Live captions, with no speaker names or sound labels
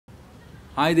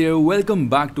Hi there, welcome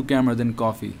back to Camera Than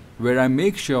Coffee, where I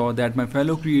make sure that my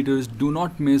fellow creators do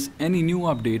not miss any new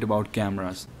update about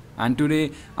cameras. And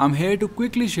today, I'm here to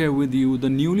quickly share with you the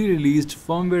newly released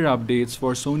firmware updates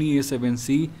for Sony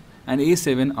A7C and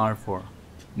A7R4.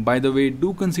 By the way,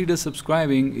 do consider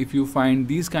subscribing if you find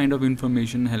these kind of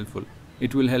information helpful.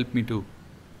 It will help me too.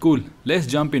 Cool, let's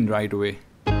jump in right away.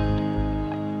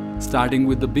 Starting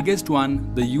with the biggest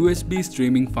one, the USB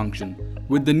streaming function.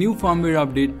 With the new firmware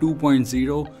update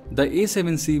 2.0, the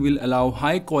A7C will allow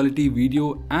high quality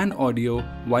video and audio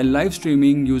while live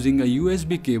streaming using a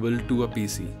USB cable to a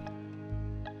PC.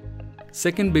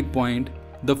 Second big point,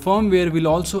 the firmware will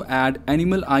also add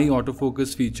animal eye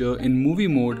autofocus feature in movie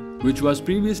mode, which was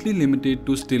previously limited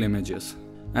to still images.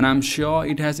 And I'm sure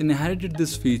it has inherited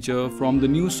this feature from the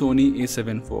new Sony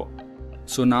A7 IV.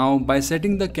 So now, by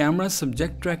setting the camera's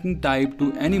subject tracking type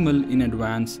to animal in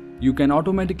advance, you can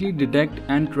automatically detect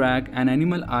and track an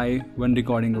animal eye when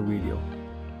recording a video.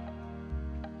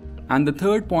 And the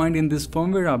third point in this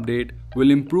firmware update will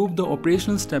improve the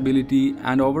operational stability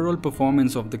and overall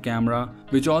performance of the camera,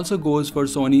 which also goes for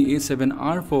Sony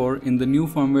A7R4 in the new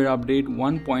firmware update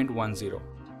 1.10.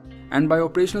 And by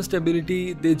operational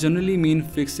stability, they generally mean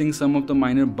fixing some of the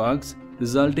minor bugs,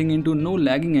 resulting into no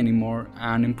lagging anymore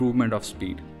and improvement of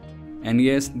speed. And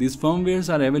yes, these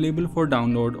firmwares are available for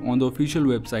download on the official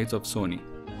websites of Sony.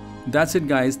 That's it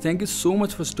guys, thank you so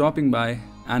much for stopping by,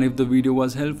 and if the video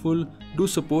was helpful, do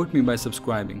support me by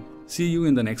subscribing. See you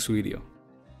in the next video.